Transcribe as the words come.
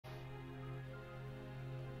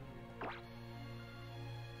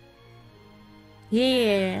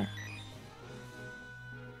Yeah.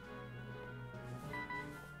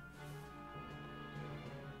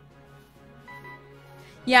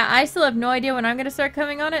 Yeah, I still have no idea when I'm gonna start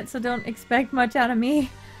coming on it, so don't expect much out of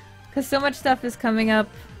me. Because so much stuff is coming up.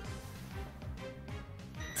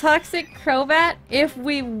 Toxic Crobat, if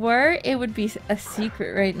we were, it would be a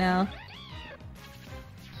secret right now.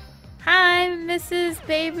 Hi, Mrs.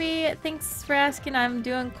 Baby. Thanks for asking. I'm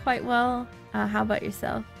doing quite well. How about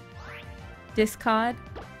yourself? Discod.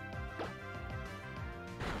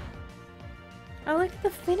 Oh, look at the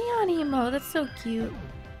Finneon emo. That's so cute.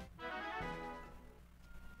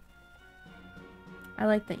 I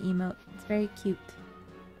like the emote. It's very cute.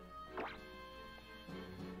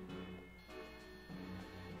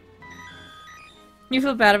 You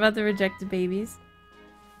feel bad about the rejected babies?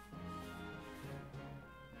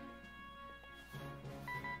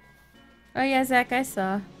 Oh yeah, Zach, I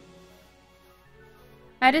saw.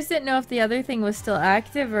 I just didn't know if the other thing was still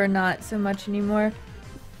active or not so much anymore.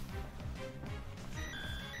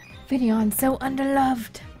 Finneon, so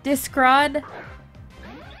underloved. Discrod.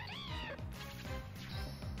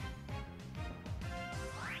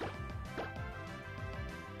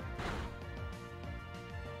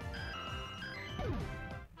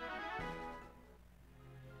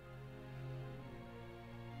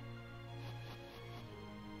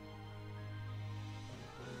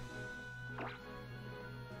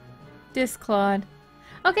 Disclawed.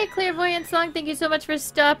 Okay, Clairvoyant Song, thank you so much for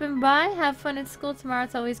stopping by. Have fun at school tomorrow.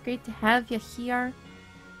 It's always great to have you here.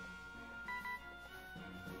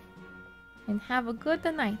 And have a good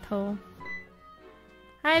night, ho.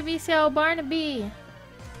 Hi, VCO Barnaby.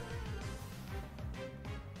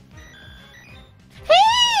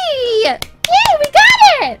 Hey! Yay, we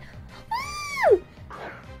got it! Woo!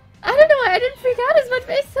 I don't know why I didn't freak out as much,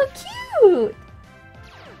 but it's so cute!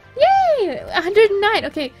 Yay! 109.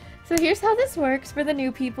 Okay. So here's how this works for the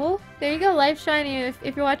new people. There you go, live shiny.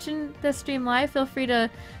 If you're watching the stream live, feel free to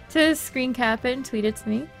screen cap it and tweet it to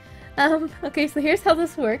me. Okay, so here's how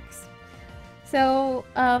this works. So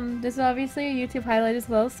this is obviously a YouTube highlight as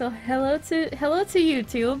well. So hello to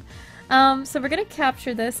YouTube. So we're gonna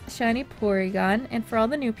capture this shiny Porygon, and for all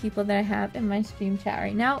the new people that I have in my stream chat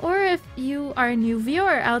right now, or if you are a new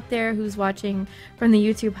viewer out there who's watching from the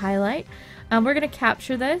YouTube highlight, we're gonna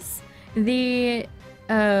capture this. The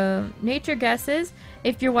nature guesses,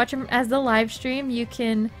 if you're watching as the live stream, you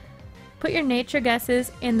can put your nature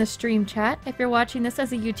guesses in the stream chat. If you're watching this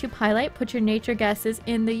as a YouTube highlight, put your nature guesses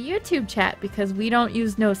in the YouTube chat, because we don't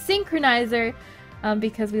use no synchronizer,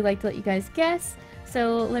 because we like to let you guys guess.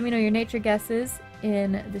 So let me know your nature guesses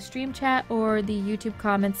in the stream chat or the YouTube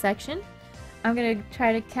comments section. I'm gonna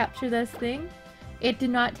try to capture this thing. It did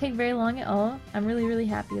not take very long at all. I'm really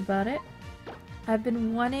happy about it. I've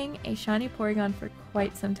been wanting a shiny Porygon for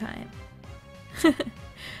quite some time.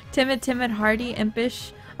 Timid, hardy,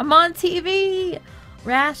 impish. I'm on TV!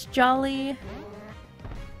 Rash, jolly.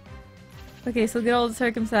 Okay, so good old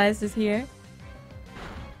circumcised is here.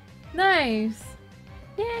 Nice!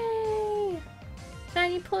 Yay!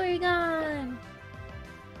 Shiny Porygon!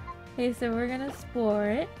 Okay, so we're gonna spore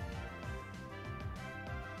it.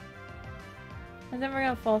 And then we're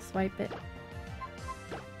gonna false swipe it.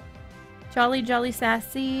 Jolly,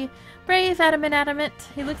 sassy. Brave, adamant.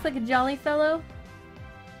 He looks like a jolly fellow.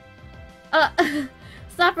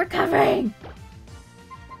 Stop recovering!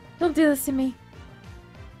 Don't do this to me.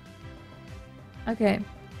 Okay.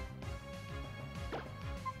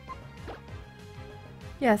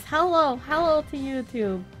 Yes, hello to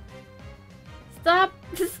YouTube. Stop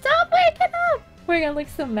waking up! We're gonna look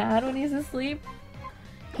so mad when he's asleep.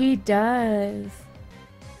 He does.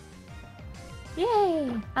 Yay!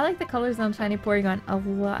 I like the colors on shiny Porygon a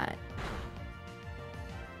lot.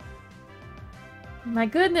 My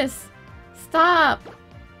goodness! Stop!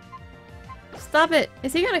 Stop it!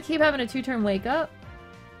 Is he gonna keep having a 2-turn wake up?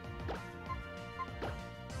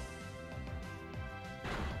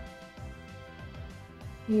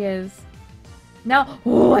 He is. Now!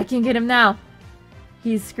 Oh, I can get him now!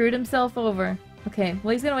 He's screwed himself over. Okay,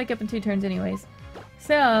 well he's gonna wake up in 2 turns anyways.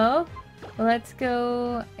 So, let's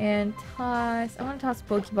go and toss... I want to toss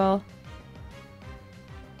Pokeball.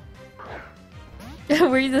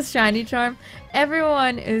 Were you the shiny charm?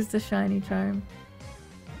 Everyone is the shiny charm.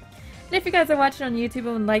 And if you guys are watching on YouTube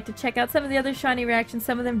and would like to check out some of the other shiny reactions,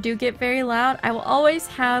 some of them do get very loud. I will always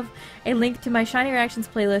have a link to my shiny reactions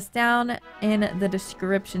playlist down in the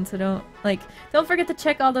description, so don't forget to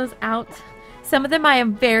check all those out. Some of them I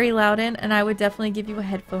am very loud in, and I would definitely give you a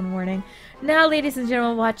headphone warning. Now, ladies and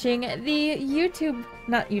gentlemen watching the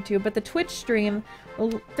not YouTube, but the Twitch stream,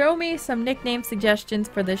 will throw me some nickname suggestions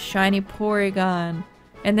for this shiny Porygon.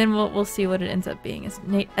 And then we'll see what it ends up being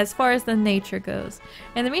as far as the nature goes.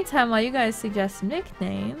 In the meantime, while you guys suggest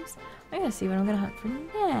nicknames, I'm gonna see what I'm gonna hunt for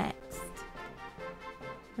next.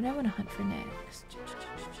 What I want to hunt for next.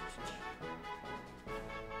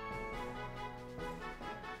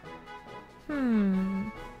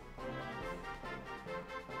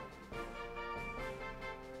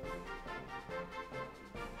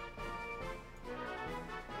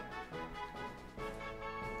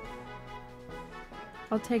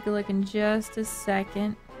 I'll take a look in just a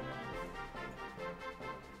second.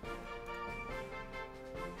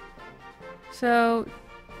 So,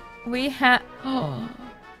 we have... Oh.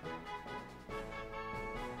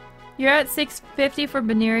 You're at 650 for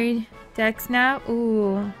binary DEXNAV.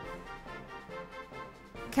 Ooh.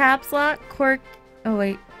 Caps Lock, Quirk... Oh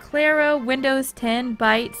wait. Claro, Windows 10,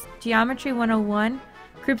 Bytes, Geometry 101,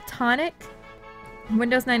 Kryptonic,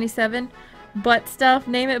 Windows 97, Butt Stuff,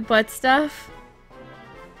 name it Butt Stuff.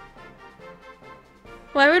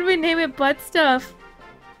 Why would we name it Butt Stuff?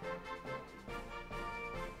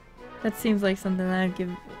 That seems like something that I'd give...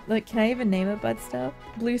 Like, can I even name it Butt Stuff?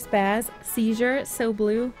 Blue Spaz, Seizure, So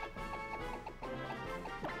Blue.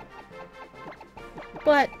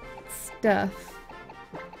 Butt Stuff.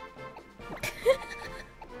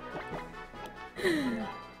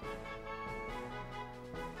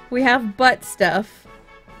 We have Butt Stuff.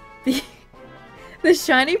 The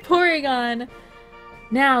shiny Porygon.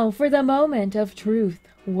 Now, for the moment of truth.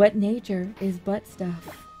 What nature is Butt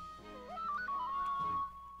Stuff?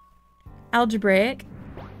 Algebraic.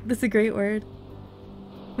 That's a great word.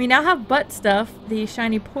 We now have Butt Stuff, the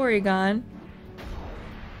shiny Porygon.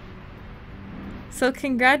 So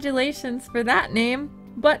congratulations for that name.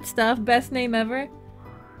 Butt Stuff, best name ever.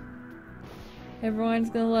 Everyone's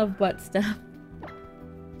gonna love Butt Stuff.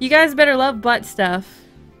 You guys better love Butt Stuff.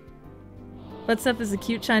 Butt Stuff is a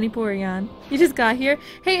cute shiny Porygon. You just got here.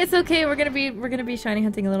 Hey, it's okay. We're gonna be shiny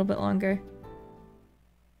hunting a little bit longer.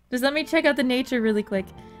 Just let me check out the nature really quick.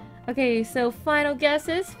 Okay, so final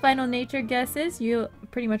guesses, final nature guesses. You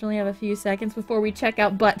pretty much only have a few seconds before we check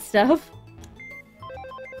out Butt Stuff.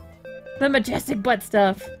 The majestic Butt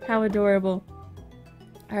Stuff. How adorable.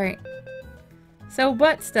 Alright. So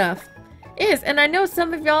Butt Stuff is, and I know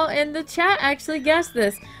some of y'all in the chat actually guessed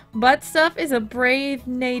this. Butt Stuff is a brave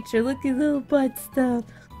nature. Look at little Butt Stuff.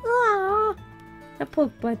 Aww. I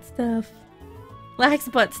poke Butt Stuff. Lax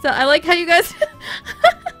Butt Stuff. I like how you guys...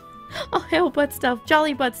 Oh, hell, Butt Stuff.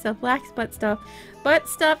 Jolly Butt Stuff. Lax Butt Stuff. Butt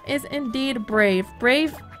Stuff is indeed brave.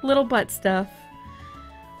 Brave little Butt Stuff.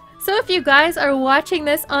 So if you guys are watching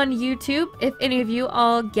this on YouTube, if any of you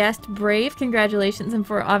all guessed brave, congratulations. And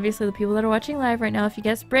for obviously the people that are watching live right now, if you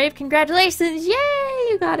guessed brave, congratulations. Yay,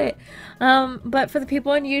 you got it. But for the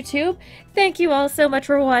people on YouTube, thank you all so much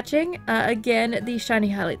for watching. Again, the shiny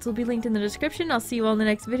highlights will be linked in the description. I'll see you all in the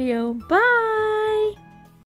next video. Bye!